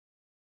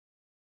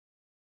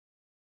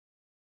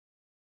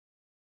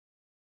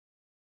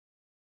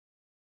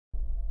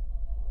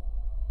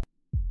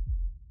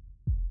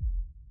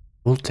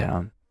Old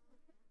Town.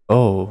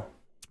 Oh,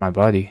 it's my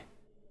body.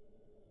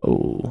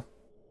 Oh,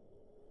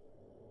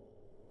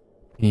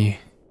 you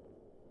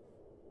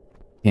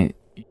can't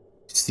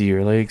see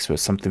your legs, but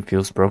something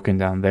feels broken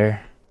down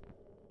there.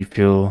 You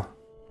feel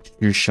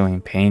you're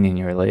showing pain in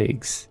your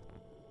legs.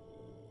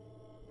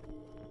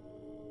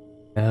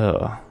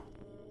 Oh,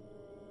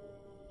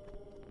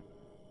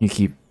 you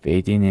keep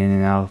fading in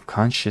and out of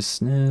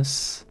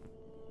consciousness.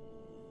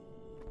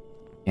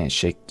 Can't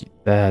shake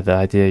the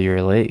idea of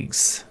your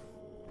legs.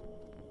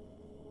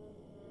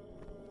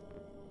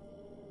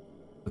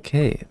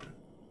 Okay,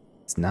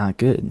 it's not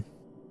good.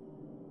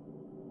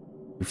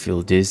 You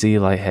feel dizzy,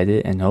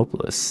 lightheaded, and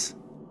hopeless.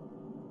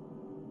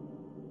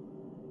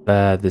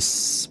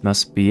 This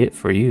must be it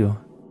for you.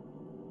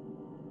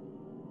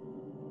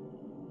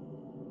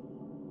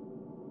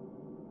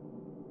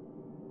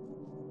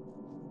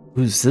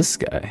 Who's this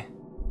guy?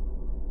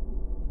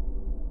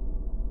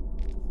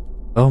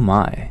 Oh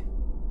my.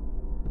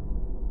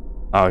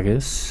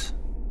 August?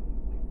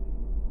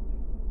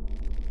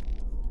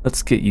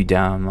 Let's get you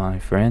down, my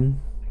friend.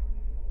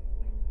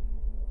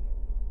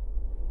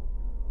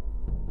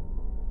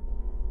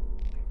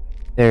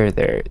 There,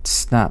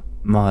 it's not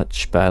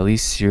much, but at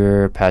least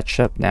you're patched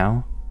up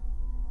now.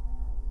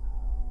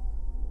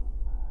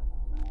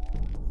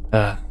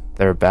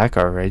 They're back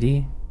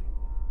already?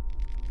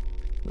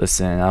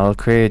 Listen, I'll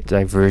create a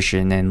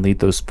diversion and lead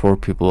those poor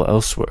people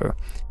elsewhere.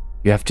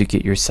 You have to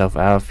get yourself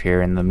out of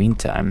here in the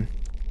meantime.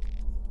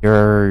 Here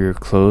are your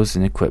clothes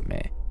and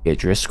equipment. Get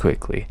dressed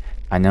quickly.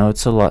 I know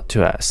it's a lot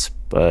to ask,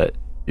 but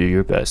do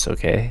your best,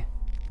 okay?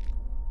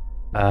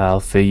 I'll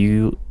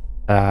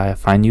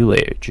find you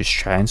later. Just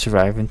try and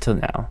survive until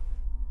now.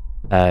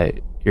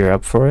 You're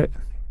up for it?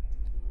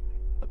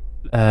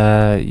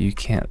 You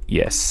can't.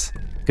 Yes.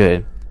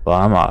 Good. Well,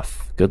 I'm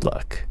off. Good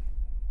luck.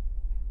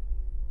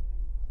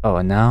 Oh,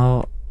 and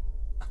now.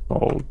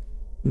 Oh,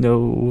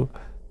 no.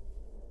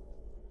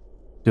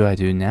 What do I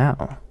do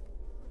now?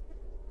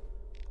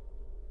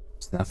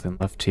 There's nothing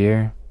left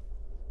here.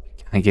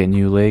 Can I get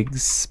new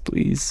legs,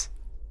 please?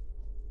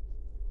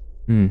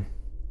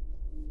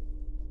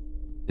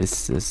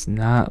 This does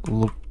not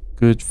look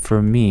good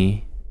for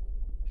me.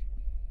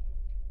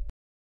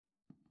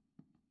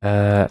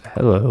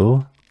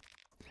 Hello.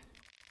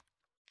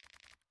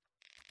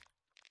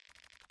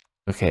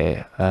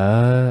 Okay,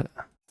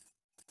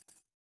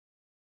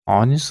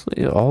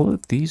 honestly, all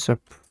of these are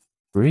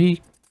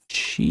pretty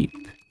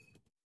cheap.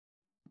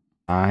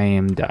 I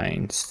am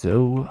dying,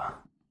 so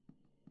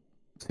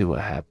let's see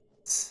what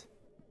happens.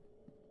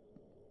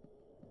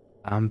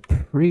 I'm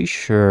pretty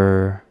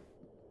sure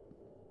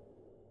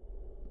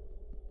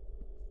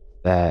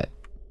that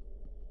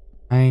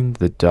find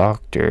the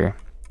doctor.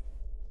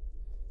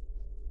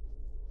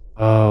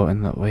 Oh,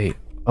 and the wait.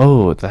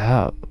 Oh, the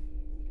house.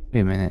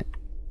 Wait a minute.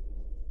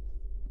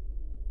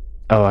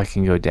 Oh, I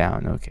can go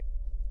down. Okay,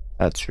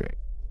 that's right.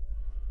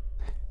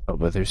 Oh,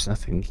 but there's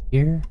nothing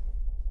here.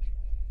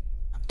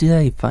 How did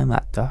I find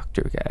that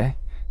doctor guy?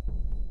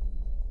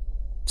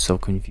 So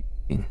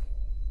confusing.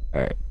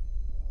 All right.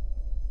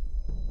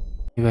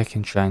 Maybe I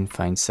can try and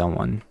find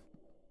someone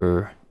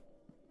or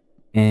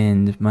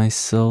end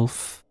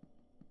myself.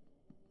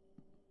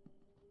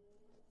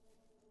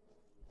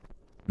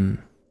 Okay,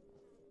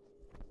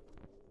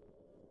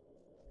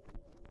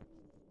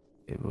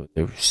 well,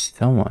 there was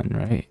someone,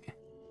 right?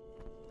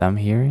 I'm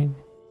hearing.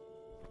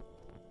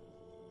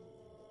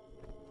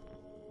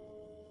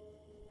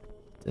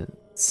 Doesn't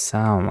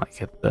sound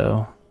like it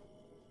though.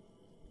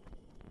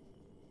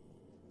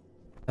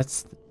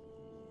 That's the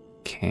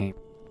game.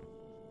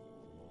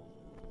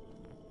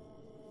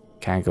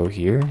 Can I go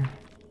here?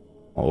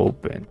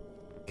 Open.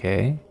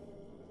 Okay.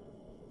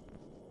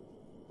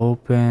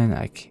 Open.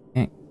 I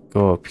can't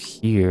go up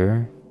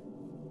here.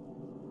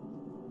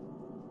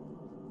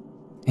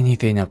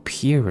 Anything up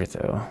here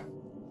though?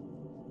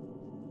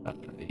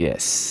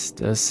 Yes,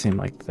 does seem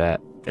like that.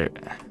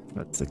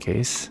 That's the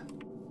case.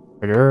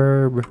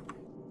 Herb.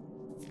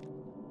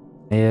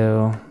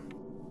 Ew.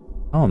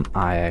 How am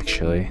I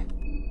actually?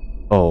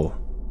 Oh.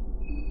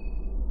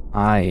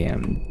 I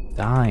am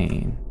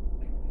dying.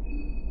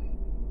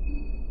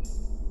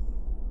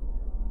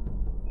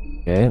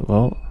 Okay,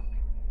 well.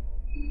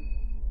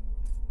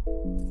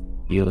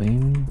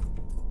 Healing.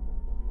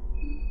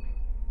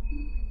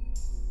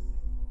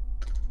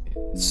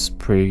 It's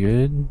pretty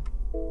good.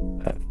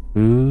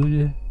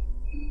 Food.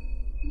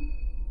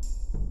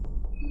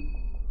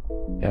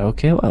 Yeah,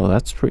 okay, well,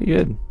 that's pretty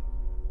good.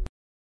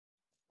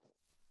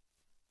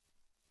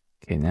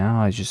 Okay,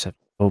 now I just have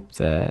to hope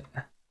that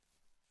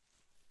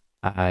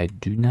I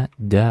do not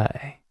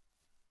die.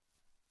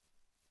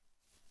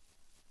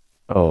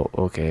 Oh,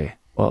 okay.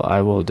 Well,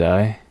 I will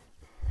die.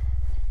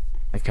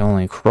 I can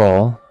only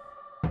crawl.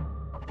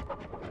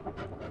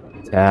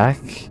 Attack.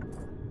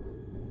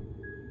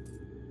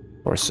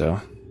 Or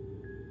so.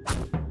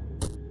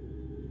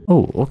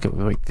 Oh, okay,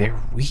 wait, they're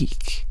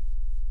weak.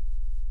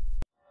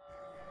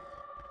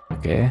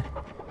 Okay.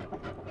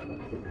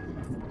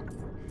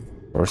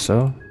 Or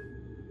so.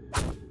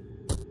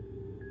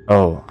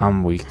 Oh,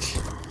 I'm weak.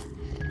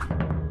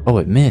 Oh,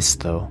 it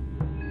missed though.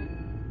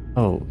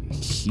 Oh,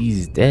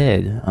 he's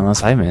dead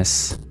unless I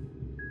miss.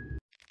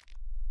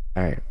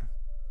 All right.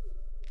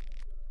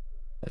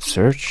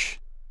 Search.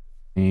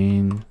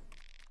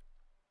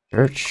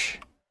 Search.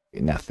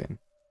 Okay, nothing.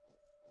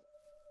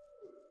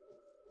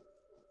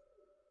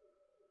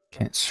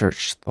 Can't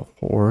search the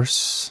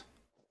horse.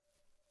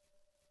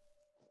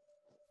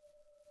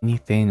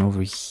 Anything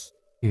over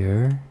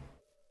here?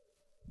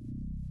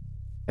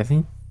 I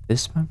think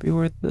this might be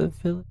where the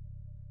village.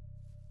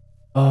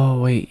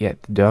 Oh wait, yeah,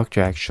 the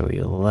doctor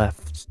actually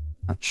left.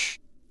 I'll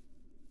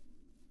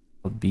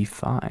be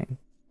fine.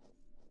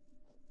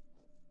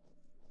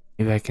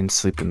 Maybe I can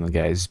sleep in the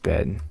guy's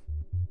bed.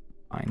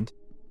 Mind.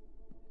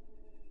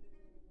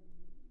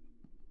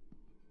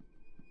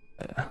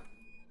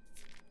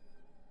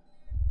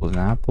 An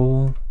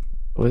apple.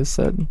 What is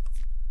that?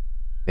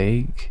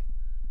 Egg.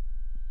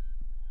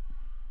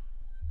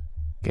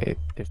 Okay,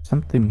 there's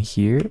something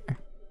here.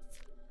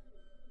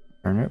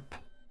 Turnip.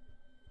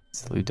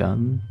 Easily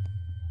done.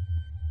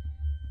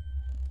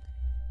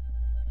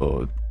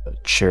 Oh, the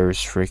chair's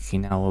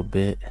freaking out a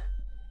bit.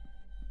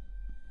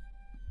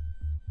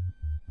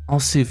 I'll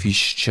see if he's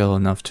chill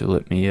enough to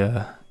let me,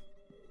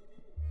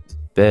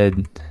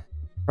 bed.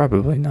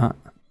 Probably not.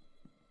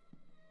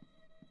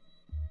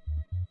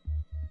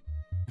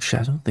 Actually,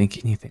 I don't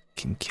think anything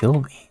can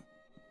kill me.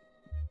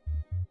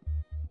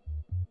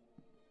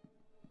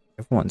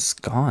 Everyone's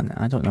gone.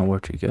 I don't know where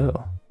to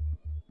go.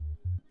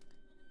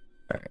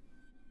 Alright.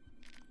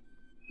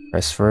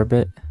 Rest for a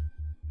bit.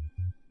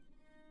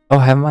 Oh,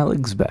 I have my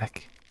legs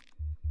back.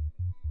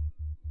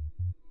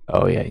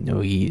 Oh yeah, no,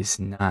 he is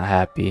not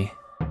happy.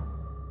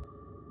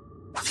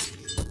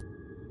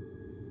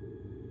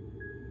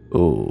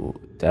 Oh,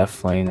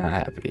 definitely not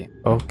happy.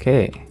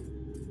 Okay.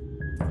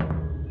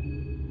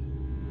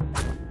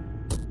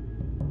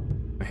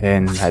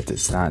 And that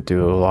does not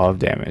do a lot of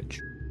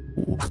damage.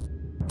 Ooh.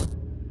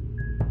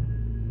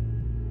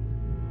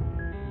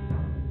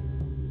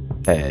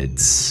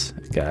 Heads.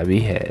 Gotta be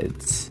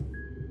heads.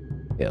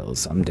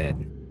 Tails, I'm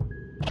dead.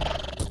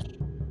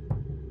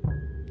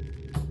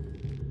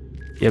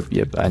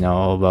 Yep, I know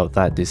all about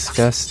that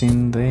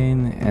disgusting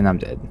thing, and I'm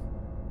dead.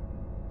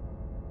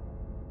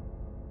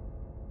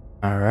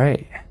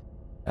 Alright.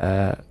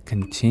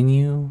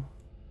 Continue.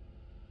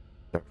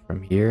 Start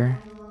from here.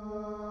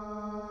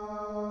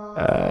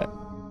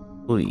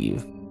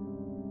 Leave.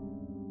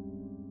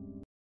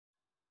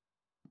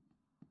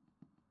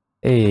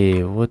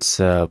 Hey, what's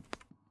up?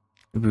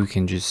 Maybe we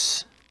can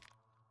just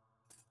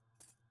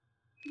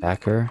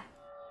attack her.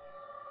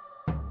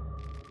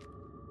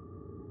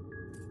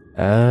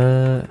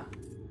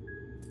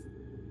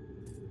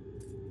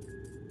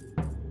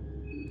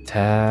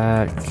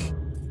 Attack.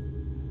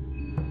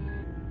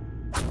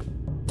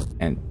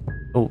 And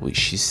oh wait,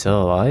 she's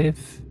still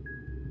alive?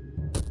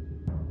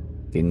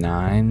 Okay,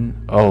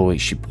 9. Oh wait,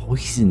 she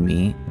poisoned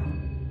me.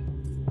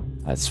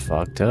 That's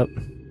fucked up.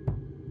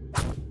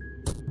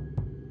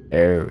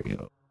 There we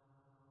go.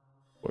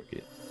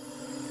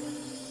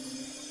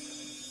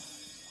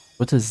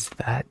 What does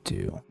that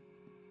do?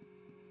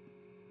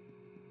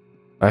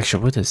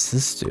 Actually, what does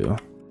this do?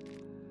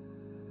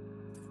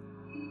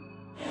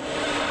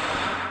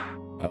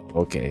 Oh,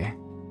 okay.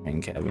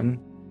 Main cabin.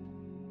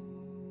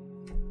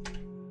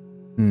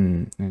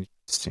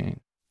 Interesting.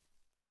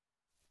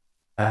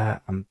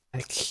 I'm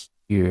back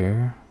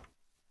here.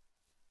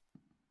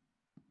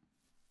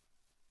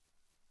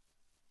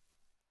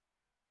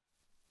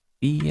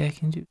 B, I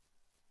can do.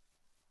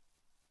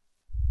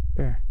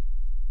 Sure.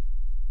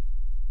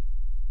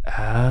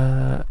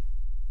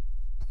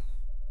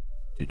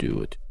 To do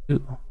what to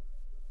do.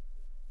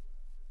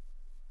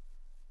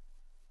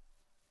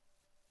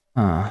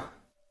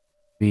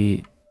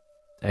 Maybe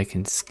I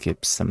can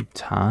skip some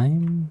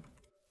time.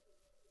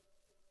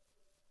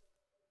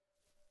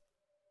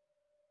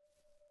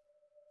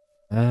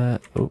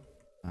 Oh,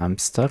 I'm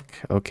stuck.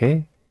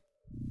 Okay.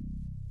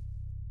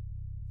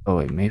 Oh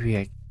wait, maybe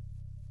I.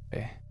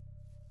 Okay.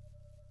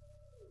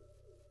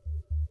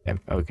 Yeah,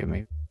 okay,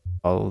 maybe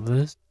follow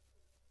this.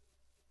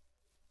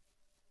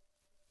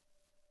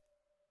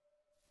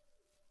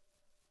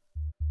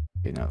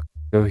 You know,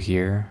 go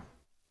here.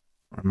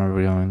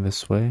 Remember going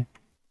this way?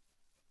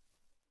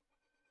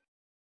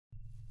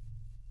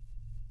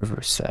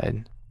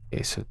 Riverside.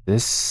 Okay, so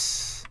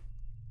this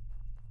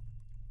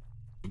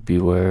would be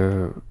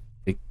where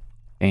the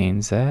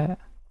game's at.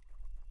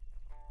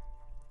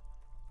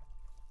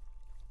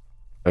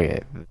 Okay,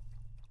 the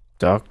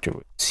doctor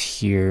was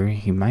here.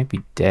 He might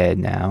be dead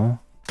now.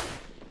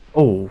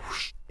 Oh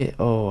shit!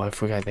 Oh, I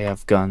forgot they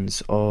have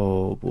guns.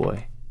 Oh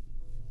boy.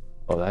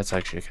 Oh, that's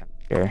actually kind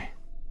of scary.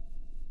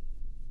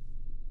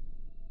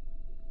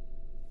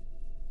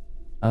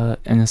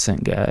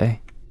 Innocent guy.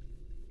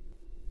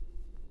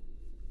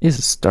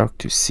 It's dark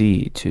to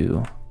see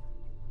too.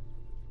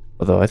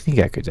 Although I think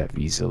I could have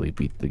easily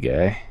beat the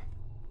guy.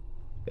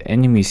 The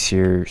enemies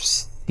here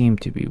seem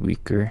to be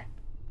weaker.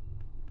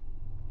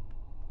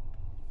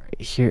 Right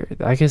here,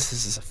 I guess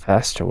this is a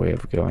faster way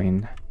of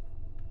going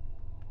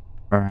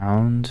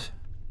around.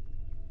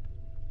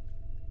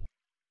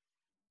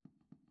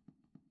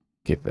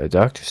 Okay, but the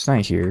doctor's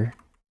not here.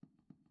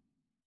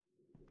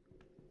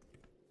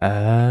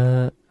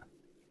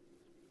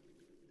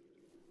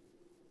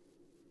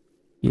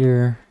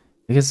 Here.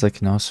 I guess I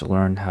can also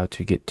learn how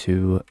to get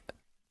to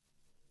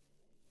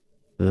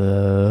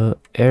the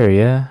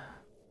area.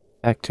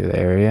 Back to the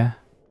area.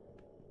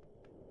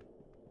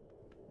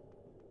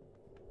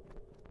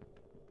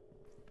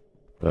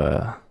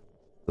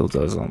 Still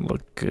doesn't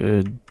look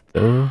good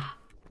though.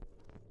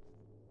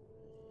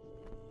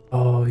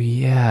 Oh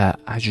yeah,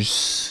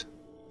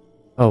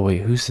 oh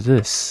wait, who's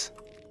this?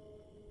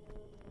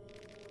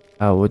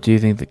 What do you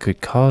think that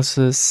could cause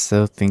this? I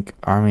don't think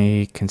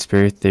army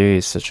conspiracy theory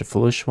is such a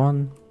foolish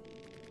one.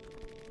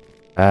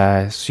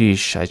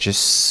 Sheesh, I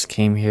just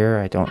came here.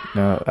 I don't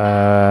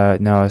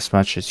know as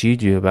much as you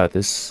do about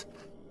this.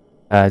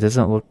 It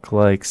doesn't look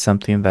like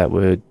something that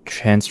would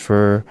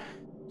transfer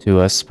to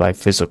us by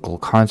physical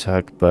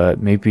contact, but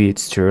maybe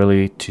it's too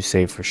early to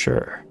say for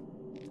sure.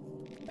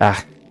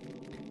 Didn't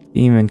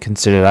even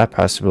consider that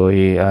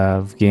possibility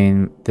of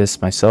getting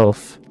this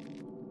myself.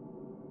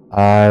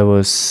 I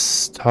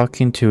was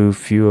talking to a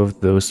few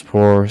of those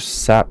poor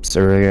saps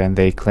earlier, and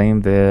they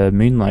claimed the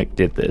moonlight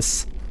did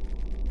this.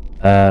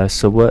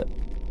 So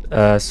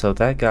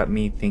that got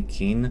me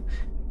thinking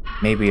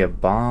maybe a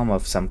bomb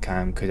of some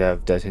kind could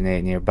have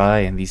detonated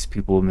nearby, and these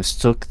people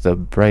mistook the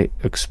bright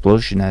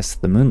explosion as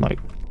the moonlight.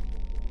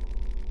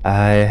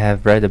 I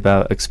have read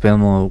about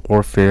experimental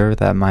warfare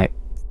that might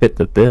fit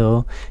the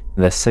bill.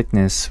 The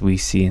sickness we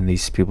see in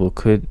these people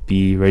could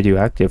be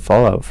radioactive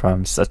fallout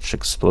from such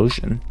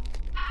explosion.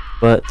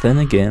 But then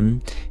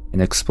again,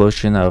 an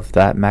explosion of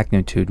that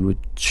magnitude would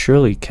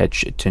surely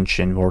catch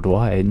attention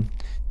worldwide.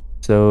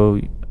 So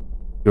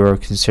you're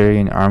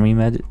considering army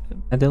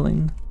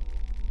meddling?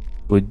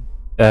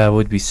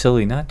 Would be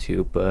silly not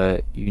to,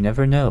 but you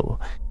never know.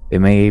 They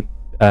may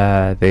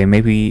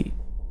be.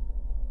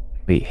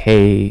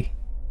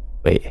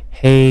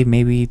 Hey,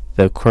 maybe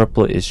the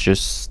corruption is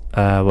just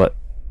what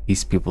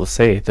these people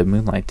say. The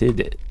moonlight did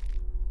it.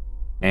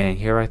 And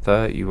here I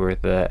thought you were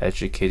the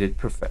educated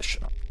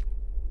professional.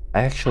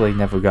 I actually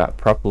never got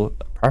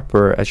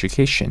proper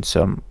education,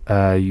 so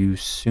you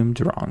assumed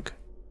wrong.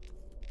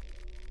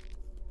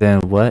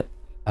 Then what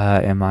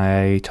am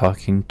I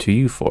talking to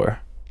you for?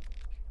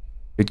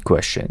 Good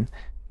question.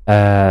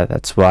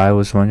 That's why I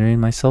was wondering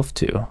myself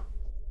too.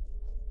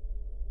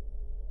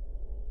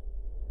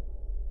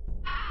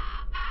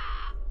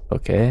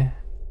 Okay.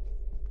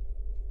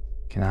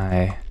 Can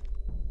I...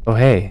 Oh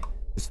hey,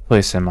 this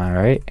place, am I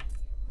right?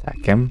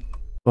 Attack him.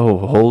 Oh,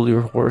 hold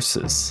your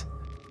horses.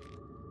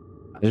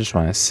 I just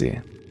want to see.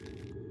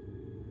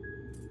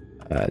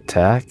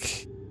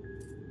 Attack.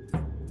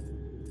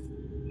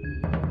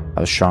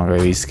 How strong are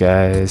these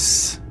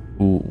guys?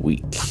 Ooh,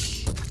 weak.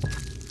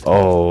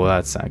 Oh,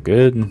 that's not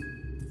good.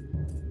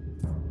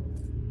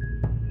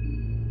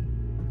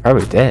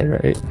 Probably dead,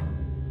 right?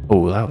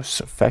 Oh, that was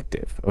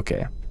effective.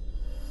 Okay.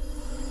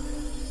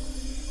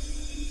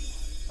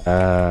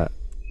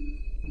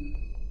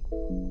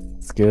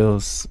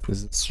 Skills.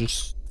 Is this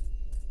just...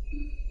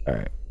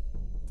 Alright.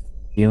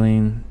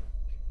 Healing.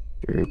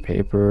 Your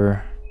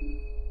paper.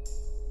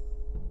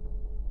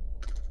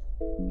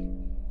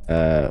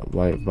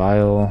 White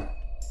vial.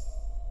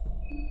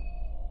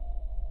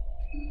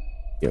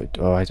 Yo,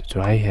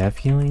 do I have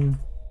healing?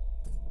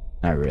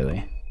 Not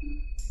really.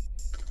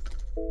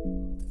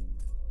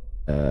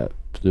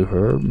 Blue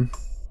herb.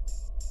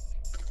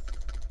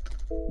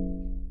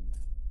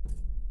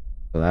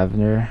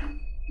 Lavender.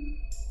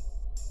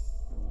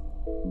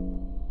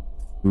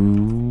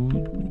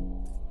 Ooh.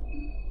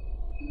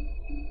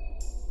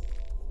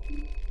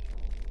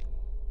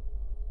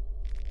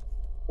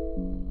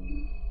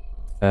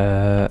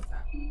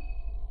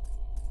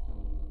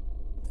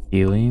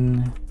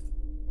 Healing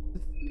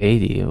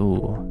 80.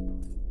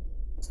 Ooh,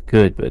 it's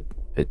good, but a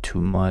bit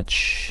too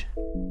much.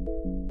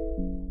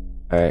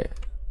 Alright,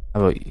 how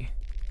about you?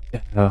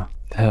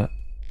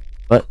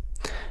 What?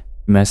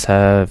 You must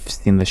have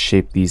seen the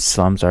shape these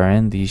slums are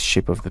in, the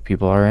shape of the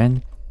people are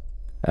in.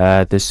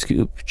 The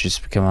scoop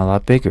just become a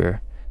lot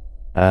bigger.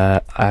 I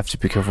have to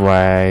be careful what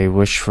I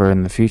wish for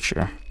in the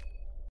future.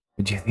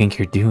 What do you think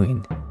you're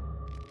doing?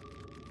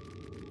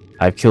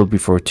 I've killed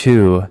before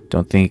too.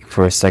 Don't think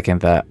for a second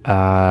that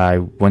I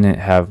wouldn't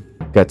have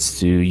guts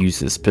to use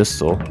this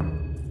pistol.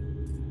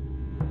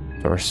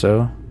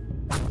 Torso.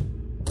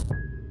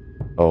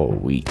 Oh,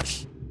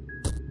 weak.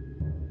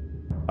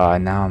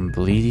 Now I'm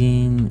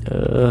bleeding.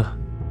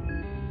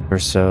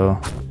 Torso.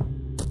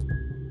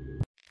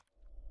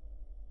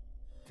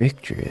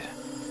 Victory.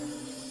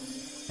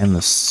 And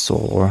the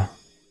soul.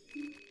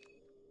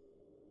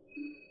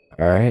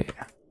 Alright.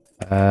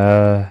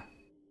 That's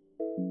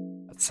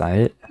not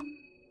it.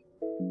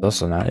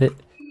 Also not it.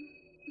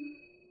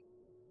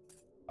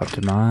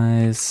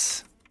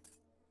 Optimize.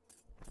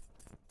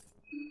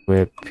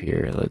 Whip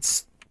here.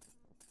 Let's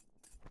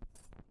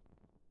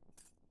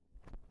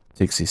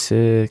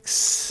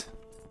 66.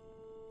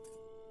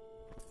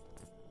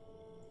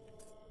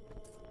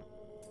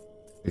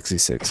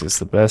 66 is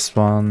the best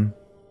one.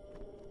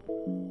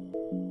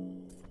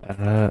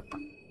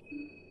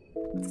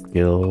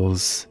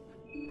 Skills.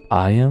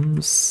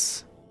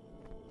 Items?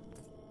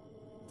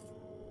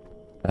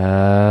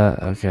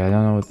 Okay, I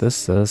don't know what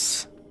this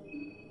does.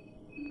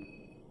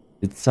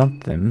 It's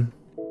something.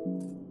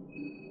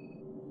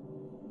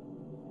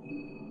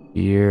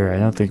 Here, I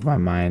don't think my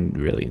mind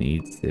really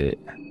needs it.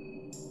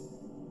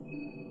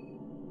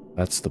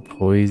 That's the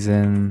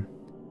poison.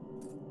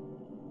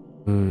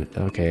 Food.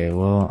 Okay,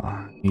 well,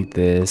 I need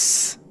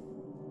this.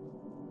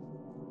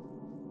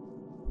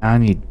 I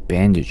need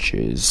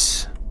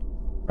bandages,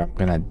 or I'm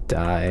gonna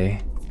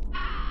die.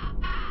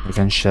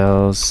 Gun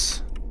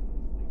shells.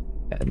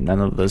 Yeah,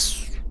 none of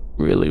this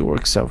really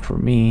works out for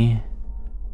me.